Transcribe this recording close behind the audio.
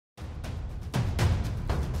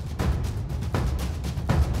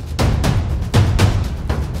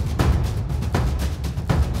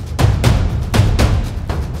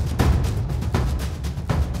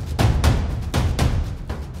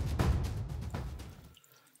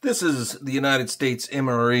This is the United States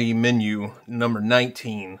MRE menu number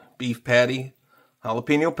 19, beef patty,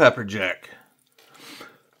 jalapeno pepperjack.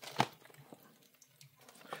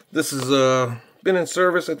 This has been in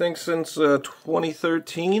service, I think, since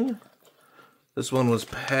 2013. This one was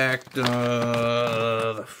packed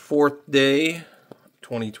the 4th day,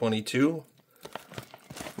 2022.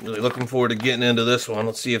 I'm really looking forward to getting into this one.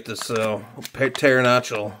 Let's see if this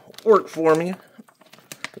TERRIC will work for me.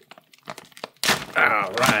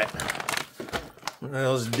 Alright.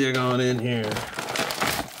 Let's dig on in here.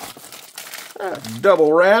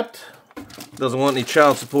 Double wrapped. Doesn't want any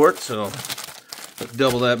child support, so let's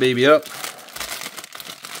double that baby up.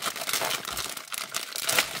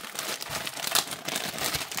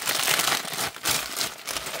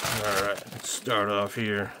 Alright, let's start off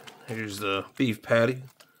here. Here's the beef patty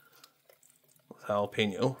with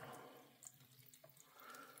jalapeno.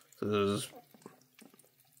 So this is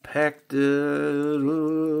packed, yeah,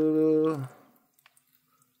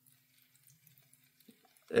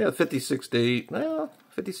 56th day,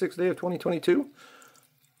 56th day of 2022.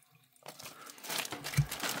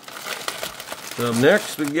 So up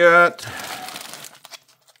next we got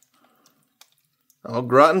au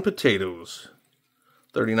gratin potatoes,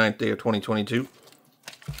 39th day of 2022.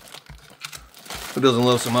 Who doesn't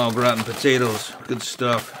love some au gratin potatoes? Good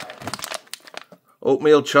stuff.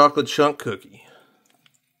 Oatmeal chocolate chunk cookie.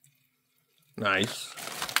 Nice.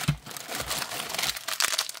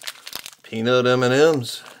 Peanut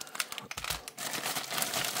M&Ms.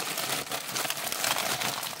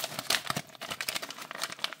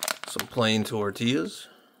 Some plain tortillas.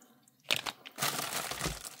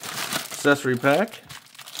 Accessory pack.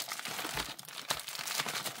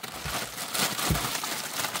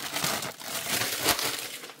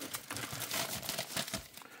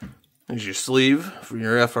 Here's your sleeve for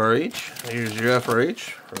your FRH. Here's your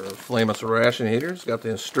FRH, or Flameless Ration Heaters. Got the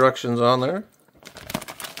instructions on there.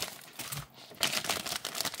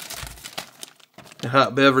 A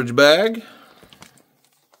hot beverage bag.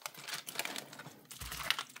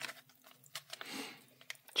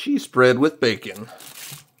 Cheese spread with bacon.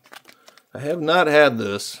 I have not had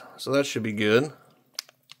this, so that should be good.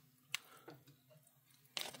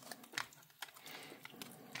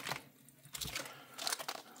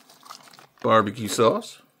 Barbecue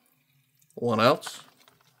sauce, 1 ounce.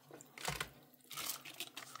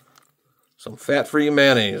 Some fat-free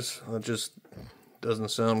mayonnaise. That just doesn't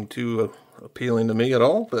sound too appealing to me at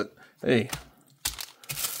all, but hey.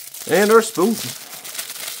 And our spoon.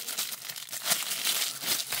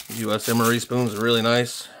 US MRE spoons are really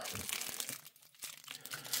nice.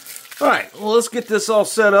 Alright, well, let's get this all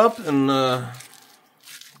set up and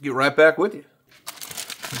get right back with you.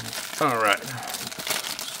 Alright.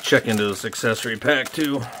 Check into this accessory pack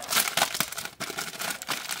too.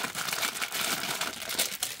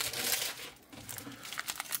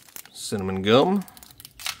 Cinnamon gum.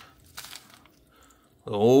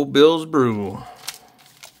 The Old Bill's Brew.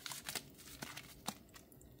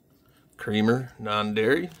 Creamer,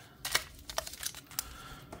 non-dairy.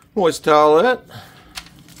 Moist towelette.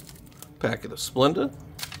 Packet of Splenda.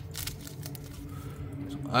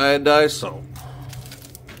 Some iodized salt.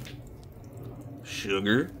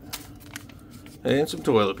 Sugar. And some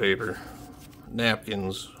toilet paper,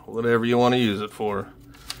 napkins, whatever you want to use it for.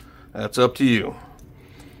 That's up to you.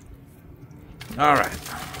 Alright.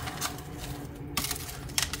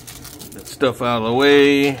 Get stuff out of the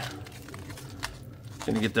way.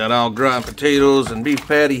 Gonna get that au gratin potatoes and beef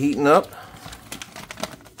patty heating up.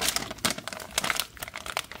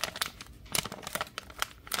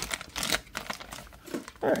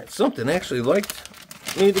 Alright, something actually liked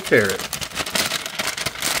me to tear it.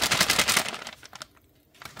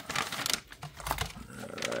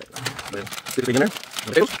 Stick it in there,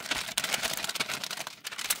 potatoes.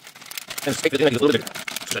 And stick it in, make it a little bit bigger.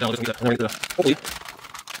 So that now just need to hopefully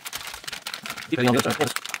keep it on the other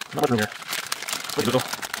side. Not much room here. Ready to go.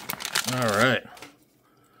 Alright.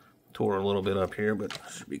 Tore a little bit up here, but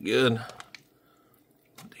should be good.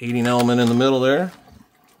 The heating element in the middle there.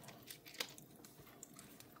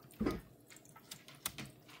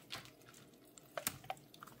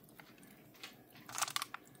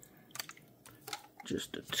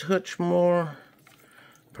 Just a touch more.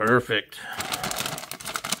 Perfect.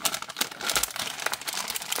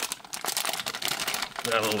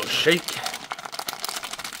 Got a little shake.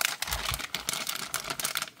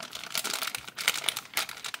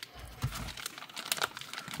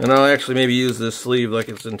 And I'll actually maybe use this sleeve like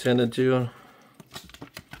it's intended to.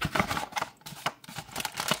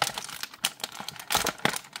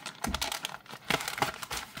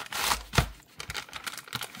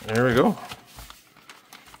 There we go.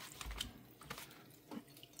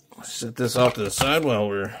 Set this off to the side while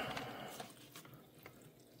we're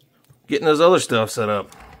getting this other stuff set up.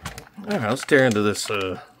 Alright, let's tear into this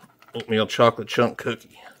oatmeal chocolate chunk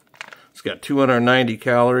cookie. It's got 290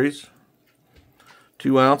 calories,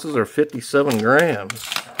 2 ounces or 57 grams.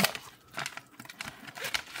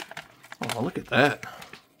 Oh, look at that.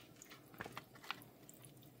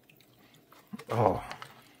 Oh,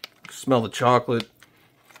 smell the chocolate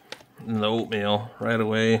and the oatmeal right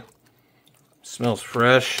away. Smells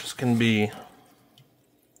fresh as can be.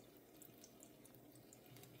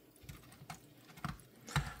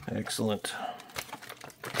 Excellent.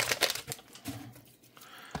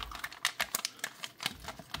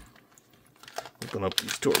 Open up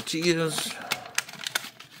these tortillas.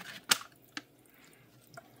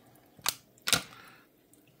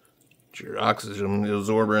 Get your oxygen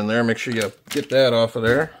absorber in there. Make sure you get that off of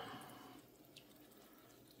there.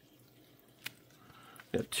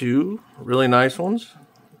 Got 2 really nice ones.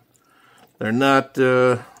 They're not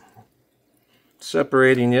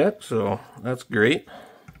separating yet, so that's great.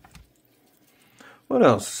 What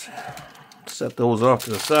else? Set those off to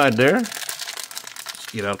the side there.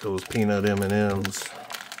 Let's get out those peanut M&Ms.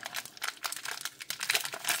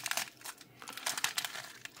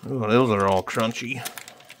 Oh, those are all crunchy.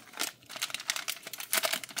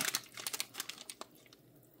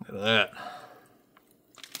 Look at that.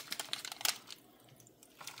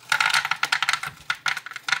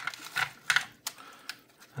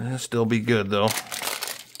 It'll still be good though.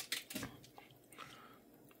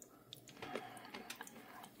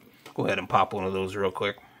 Go ahead and pop one of those real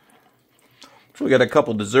quick. So we got a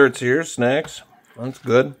couple desserts here, snacks. That's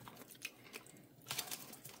good.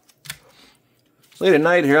 It's late at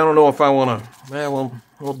night here. I don't know if I want to.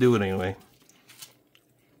 We'll do it anyway.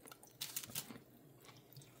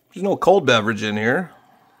 There's no cold beverage in here.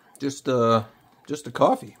 Just a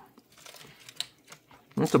coffee.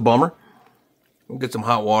 That's a bummer. We'll get some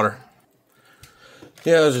hot water.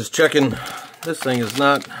 Yeah, I was just checking. This thing is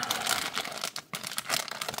not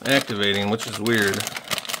activating, which is weird.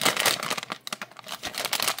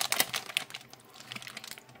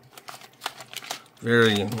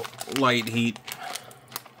 Very light heat.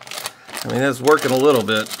 I mean, it's working a little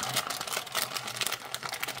bit.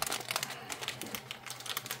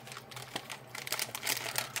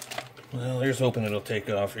 Well, here's hoping it'll take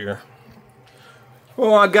off here.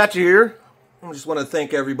 Well, I got you here. I just want to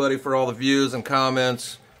thank everybody for all the views and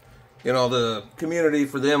comments. You know, the community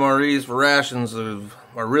for the MREs, for rations,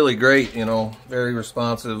 are really great, you know, very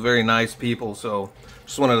responsive, very nice people. So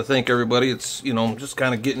just wanted to thank everybody. It's, you know, just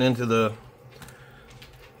kind of getting into the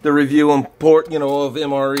review and port, you know, of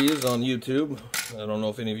MREs on YouTube. I don't know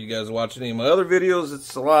if any of you guys watch any of my other videos.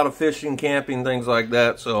 It's a lot of fishing, camping, things like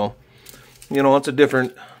that. So, you know, it's a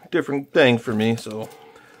different thing for me. So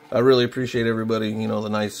I really appreciate everybody, you know, the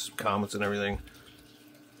nice comments and everything.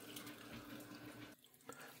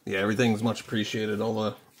 Yeah, everything's much appreciated. All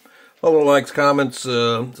the likes, comments,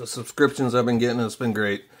 the subscriptions I've been getting, it's been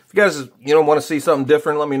great. If you guys, you know, want to see something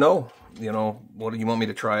different, let me know. You know, what do you want me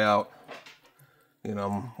to try out? You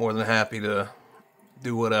know, I'm more than happy to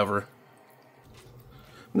do whatever.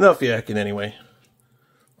 Enough yakking anyway.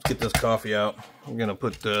 Let's get this coffee out. I'm gonna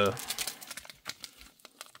put the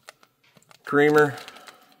creamer.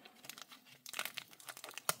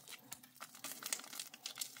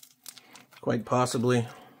 Quite possibly.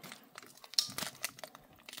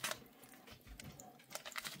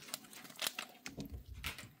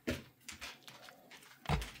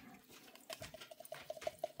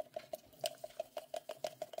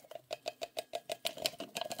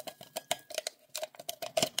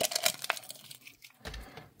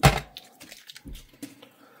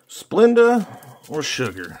 Splenda or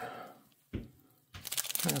sugar?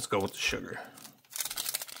 Let's go with the sugar.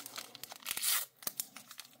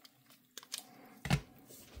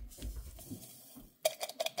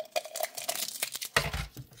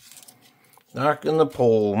 Knocking the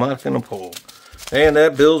pole, knocking the pole. And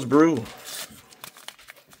that Bill's Brew.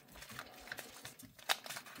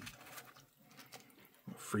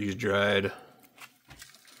 Freeze dried.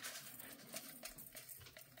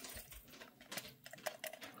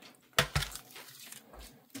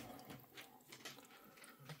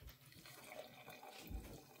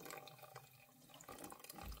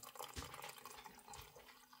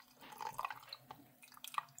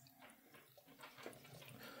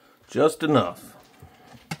 Just enough.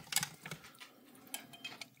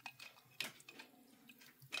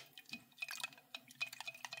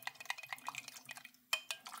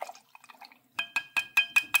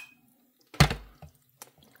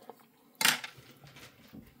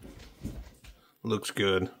 Looks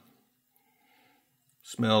good.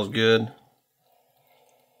 Smells good.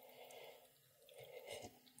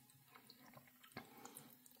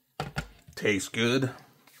 Tastes good.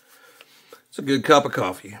 It's a good cup of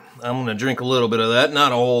coffee. I'm going to drink a little bit of that,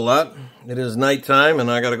 not a whole lot. It is nighttime and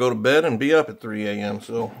I got to go to bed and be up at 3 a.m.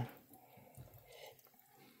 So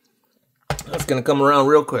that's going to come around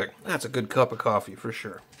real quick. That's a good cup of coffee for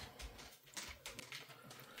sure.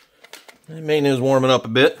 The main is warming up a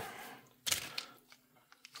bit.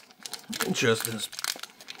 And just this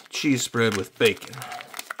cheese spread with bacon.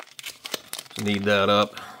 Knead that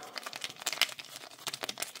up.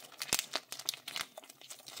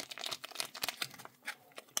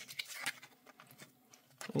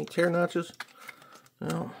 Any tear notches?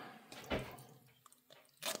 No.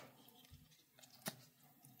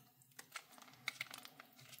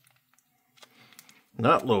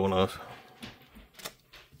 Not low enough.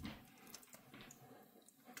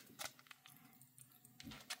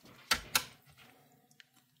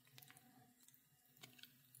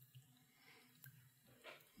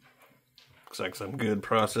 Looks like some good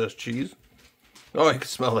processed cheese. Oh, I can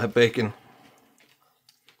smell that bacon.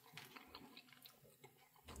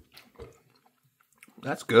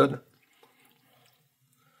 That's good.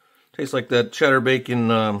 Tastes like that cheddar bacon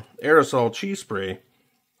aerosol cheese spray.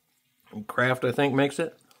 Kraft, I think, makes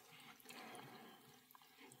it.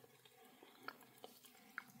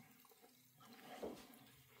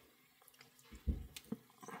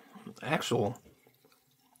 Actual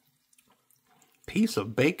piece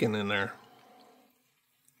of bacon in there.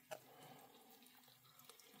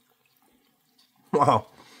 Wow,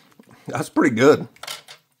 that's pretty good.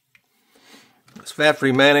 This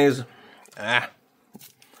fat-free mayonnaise,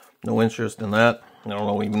 no interest in that. I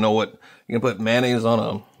don't even know what, you can put mayonnaise on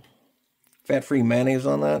a, fat-free mayonnaise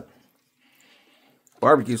on that.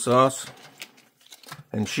 Barbecue sauce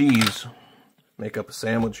and cheese make up a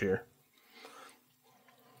sandwich here.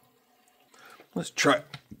 Let's try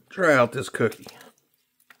out this cookie.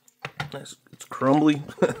 It's crumbly.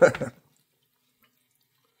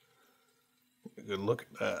 Good look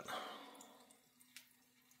at that.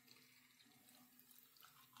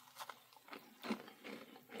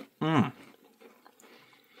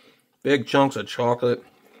 Big chunks of chocolate.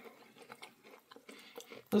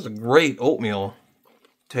 There's a great oatmeal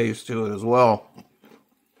taste to it as well.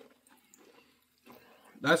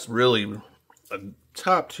 That's really a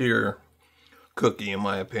top tier cookie in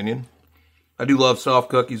my opinion. I do love soft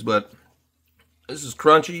cookies, but this is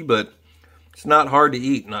crunchy, but it's not hard to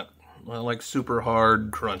eat. Not like super hard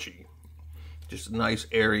crunchy. Just a nice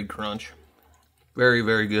airy crunch. Very,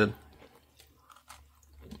 very good.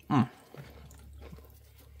 Yeah,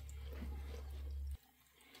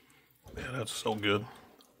 that's so good.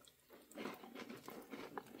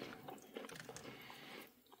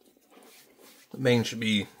 The main should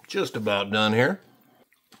be just about done here.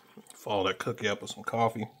 Follow that cookie up with some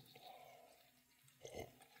coffee.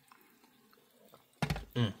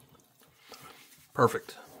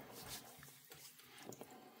 Perfect.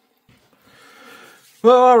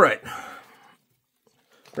 Well, alright.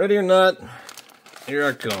 Ready or not, here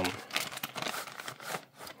I come.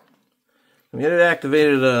 We get it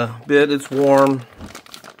activated a bit, it's warm.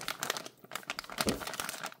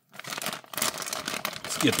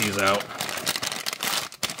 Let's get these out.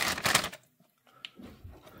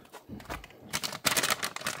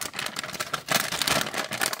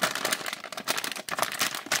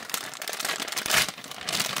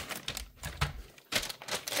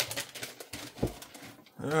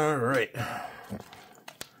 Alright.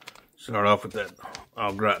 Start off with that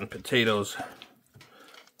au gratin potatoes.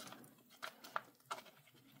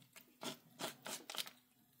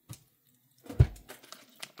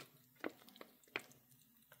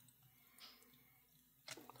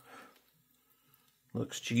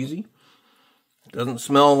 Looks cheesy. Doesn't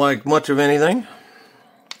smell like much of anything.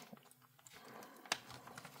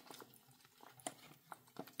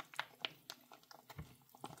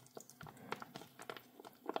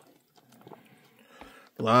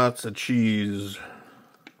 Lots of cheese.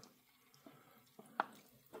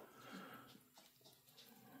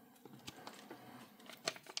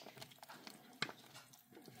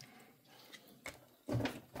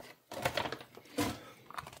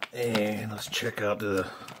 And let's check out the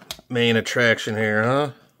main attraction here,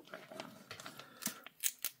 huh?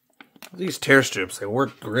 These tear strips, they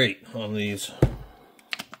work great on these.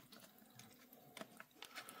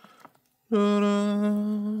 Ta-da.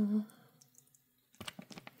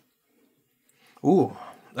 Ooh,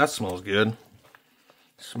 that smells good.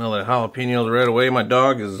 Smell that jalapenos right away. My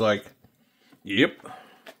dog is like, yep.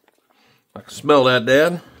 I can smell that,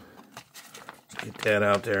 Dad. Let's get that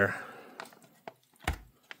out there.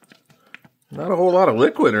 Not a whole lot of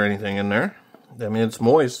liquid or anything in there. I mean, it's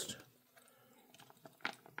moist.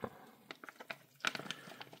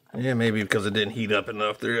 Yeah, maybe because it didn't heat up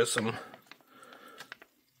enough. There is some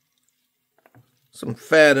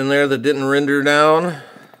fat in there that didn't render down.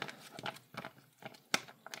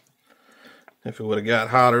 If it would have got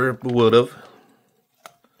hotter, it would have.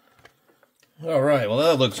 All right, well,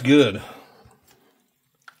 that looks good.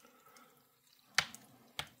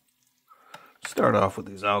 Start off with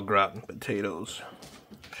these au gratin potatoes,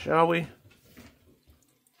 shall we?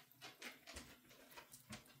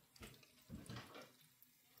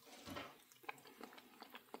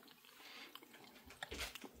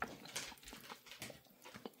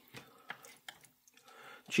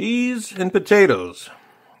 Cheese and potatoes.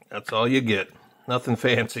 That's all you get. Nothing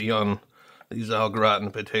fancy on these au gratin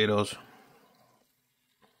potatoes.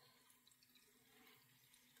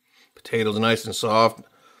 Potatoes nice and soft.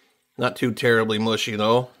 Not too terribly mushy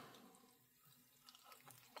though.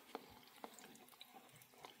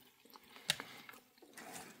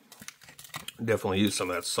 Definitely use some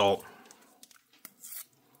of that salt.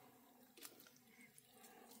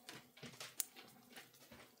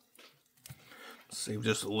 Save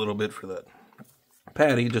just a little bit for that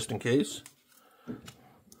patty, just in case.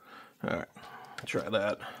 Alright, try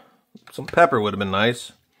that. Some pepper would have been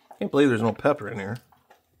nice. Can't believe there's no pepper in here.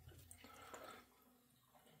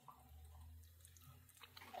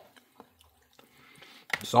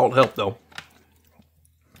 Salt helped though.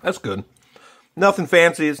 That's good. Nothing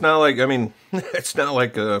fancy. It's not like, I mean, it's not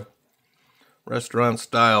like a restaurant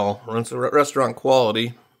style, restaurant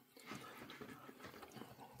quality.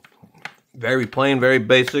 Very plain, very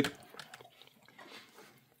basic.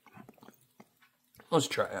 Let's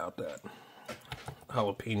try out that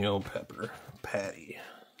jalapeno pepper patty.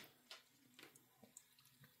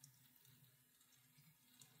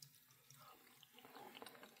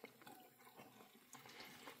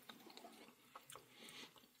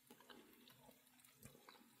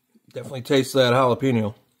 Definitely taste that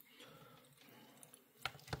jalapeno.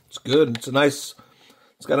 It's good. It's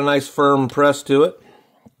got a nice firm press to it.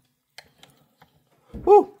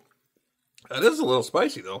 Woo! That is a little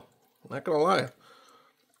spicy though. Not gonna lie.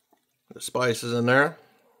 The spice is in there.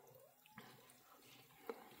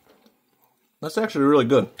 That's actually really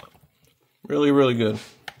good. Really, really good.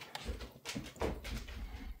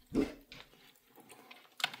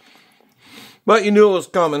 But you knew it was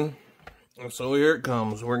coming. So here it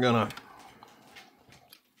comes. We're gonna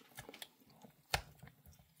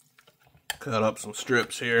cut up some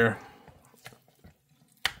strips here.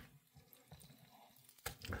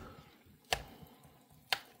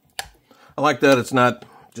 I like that it's not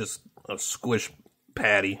just a squish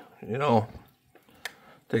patty, you know.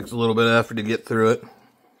 Takes a little bit of effort to get through it.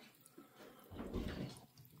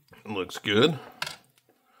 It looks good.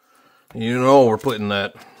 You know we're putting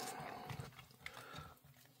that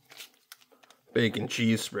bacon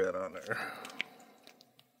cheese spread on there.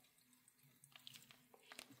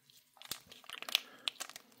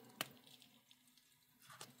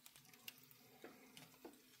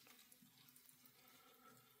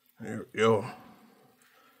 There we go.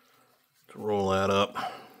 Let's roll that up.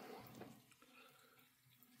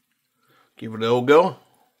 Give it a little go.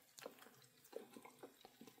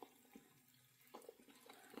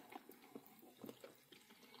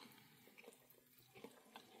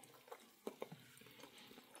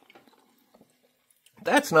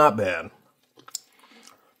 That's not bad.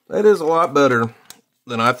 That is a lot better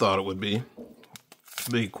than I thought it would be,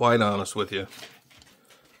 to be quite honest with you.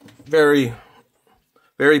 Very,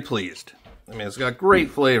 very pleased. I mean, it's got great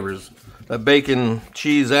flavors. That bacon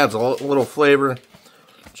cheese adds a little flavor.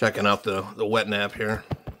 Checking out the wet nap here.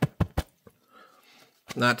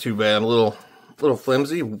 Not too bad. A little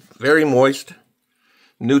flimsy. Very moist.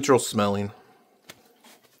 Neutral smelling.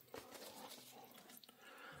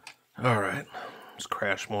 All right. Let's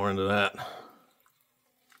crash more into that.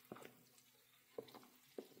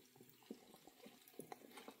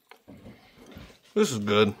 This is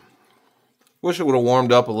good. Wish it would have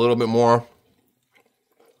warmed up a little bit more.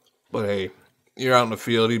 But hey, you're out in the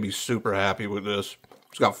field, you'd be super happy with this.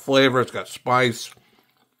 It's got flavor, it's got spice.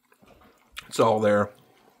 It's all there.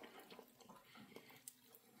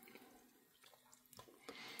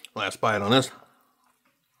 Last bite on this.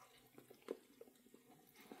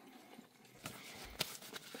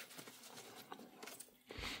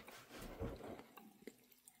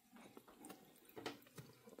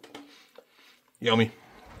 Yummy.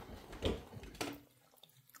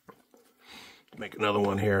 Make another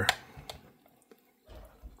one here.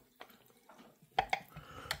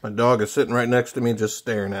 My dog is sitting right next to me just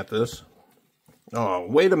staring at this. Oh,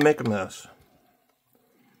 way to make a mess.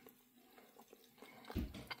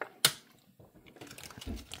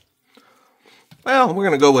 Well, we're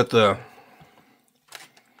going to go with the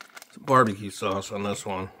barbecue sauce on this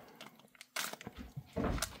one.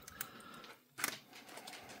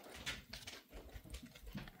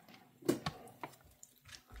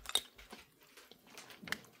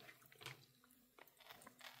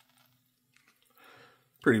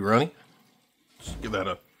 Pretty runny. Just give that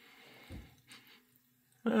a...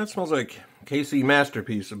 That smells like KC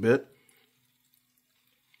Masterpiece a bit.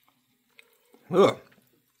 Ugh.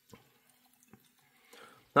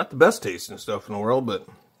 Not the best tasting stuff in the world, but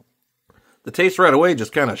the taste right away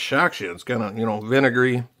just kind of shocks you. It's kind of, you know,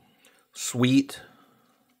 vinegary, sweet.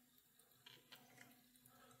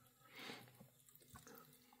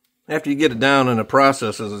 After you get it down in the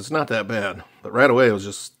processes, it's not that bad. But right away, it was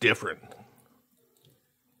just different.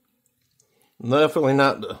 Definitely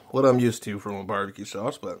not what I'm used to from a barbecue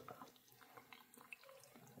sauce, but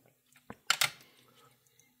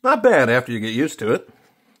not bad after you get used to it.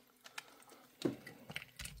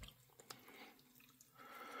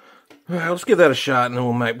 All right, let's give that a shot, and then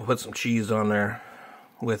we might put some cheese on there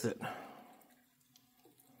with it.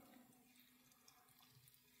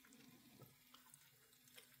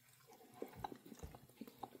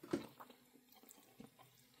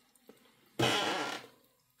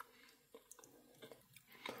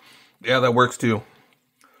 Yeah, that works too.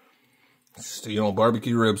 It's, you know,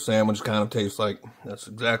 barbecue rib sandwich kind of tastes like. That's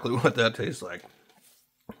exactly what that tastes like.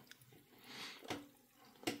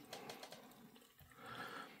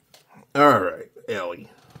 All right, Ellie.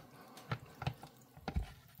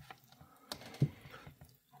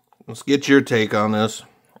 Let's get your take on this.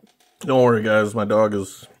 Don't worry, guys. My dog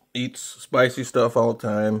eats spicy stuff all the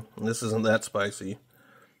time. This isn't that spicy.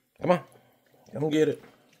 Come on. Come get it.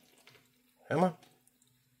 Come on.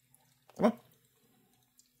 Come on.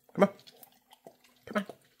 Come on. Come on.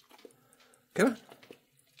 Come on.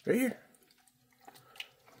 Right here.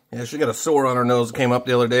 Yeah, she got a sore on her nose that came up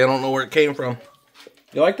the other day. I don't know where it came from.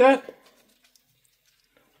 You like that?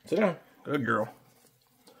 Sit down. Good girl.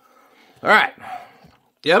 All right.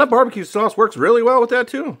 Yeah, that barbecue sauce works really well with that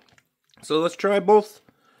too. So let's try both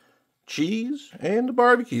cheese and the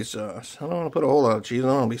barbecue sauce. I don't want to put a whole lot of cheese on.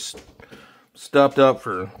 I'll be stuffed up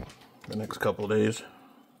for the next couple of days.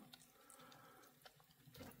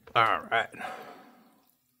 All right.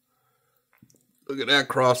 Look at that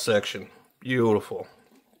cross section. Beautiful.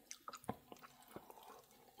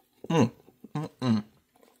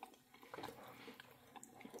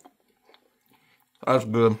 That's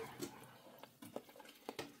good.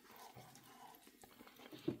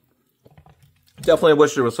 Definitely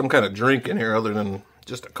wish there was some kind of drink in here other than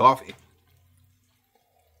just a coffee.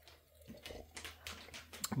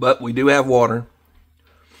 But we do have water.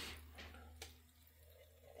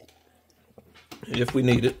 If we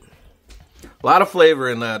need it. A lot of flavor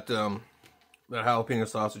in that, that jalapeno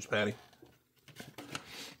sausage patty.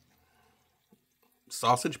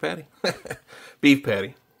 Sausage patty? Beef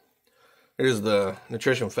patty. Here's the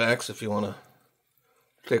nutrition facts if you want to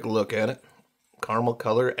take a look at it. Caramel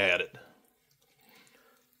color added.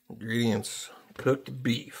 Ingredients: cooked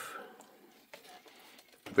beef.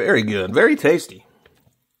 Very good. Very tasty.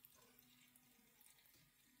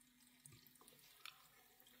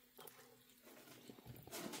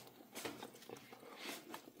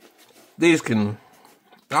 These can...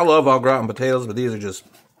 I love au gratin potatoes, but these are just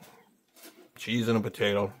cheese and a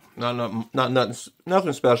potato.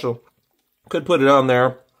 Nothing special. Could put it on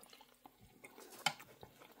there.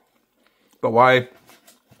 But why?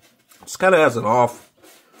 It's kind of has an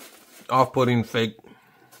off-putting, fake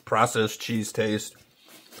processed cheese taste.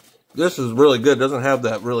 This is really good. Doesn't have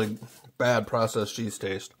that really bad processed cheese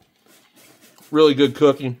taste. Really good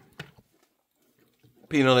cooking.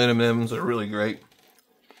 Peanut M&Ms are really great.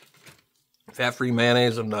 Fat-free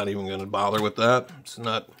mayonnaise, I'm not even going to bother with that. It's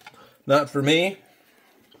not for me.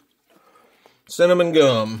 Cinnamon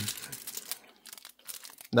gum.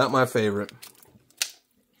 Not my favorite.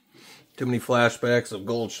 Too many flashbacks of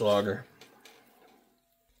Goldschlager.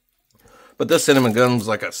 But this cinnamon gum's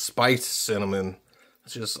like a spiced cinnamon.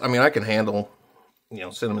 It's just, I mean, I can handle, you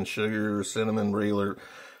know, cinnamon sugar, cinnamon regular,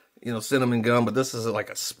 you know, cinnamon gum. But this is like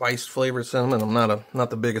a spiced flavored cinnamon. I'm not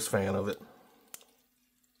the biggest fan of it.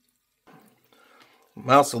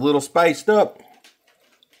 Mouth's a little spiced up.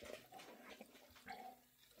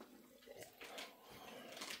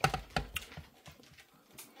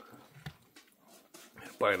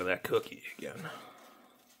 Bite of that cookie again.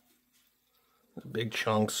 Big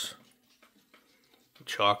chunks of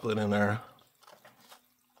chocolate in there.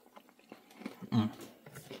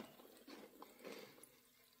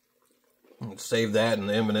 Save that and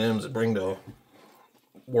the M&Ms and bring to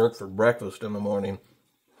work for breakfast in the morning.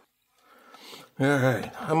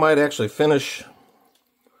 Alright, I might actually finish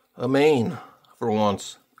a main for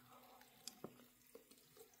once.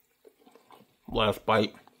 Last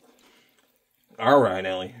bite. All right,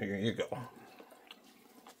 Ellie, here you go. All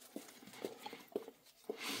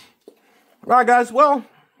right, guys, well,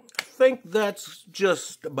 I think that's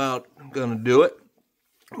just about gonna do it.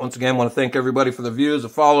 Once again, I want to thank everybody for the views, the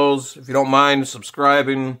follows. If you don't mind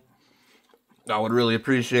subscribing, I would really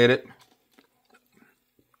appreciate it.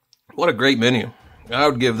 What a great menu. I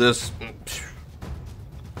would give this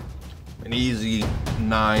an easy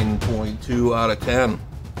 9.2 out of 10.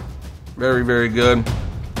 Very, very good.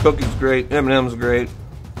 Cookie's great. M&M's great.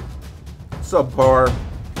 Subpar.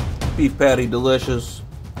 Beef patty delicious.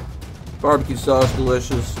 Barbecue sauce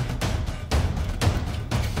delicious.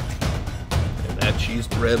 And that cheese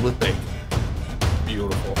bread with bacon.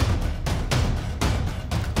 Beautiful.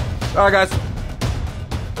 Alright, guys.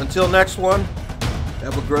 Until next one,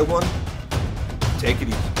 have a great one. Take it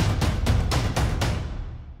easy.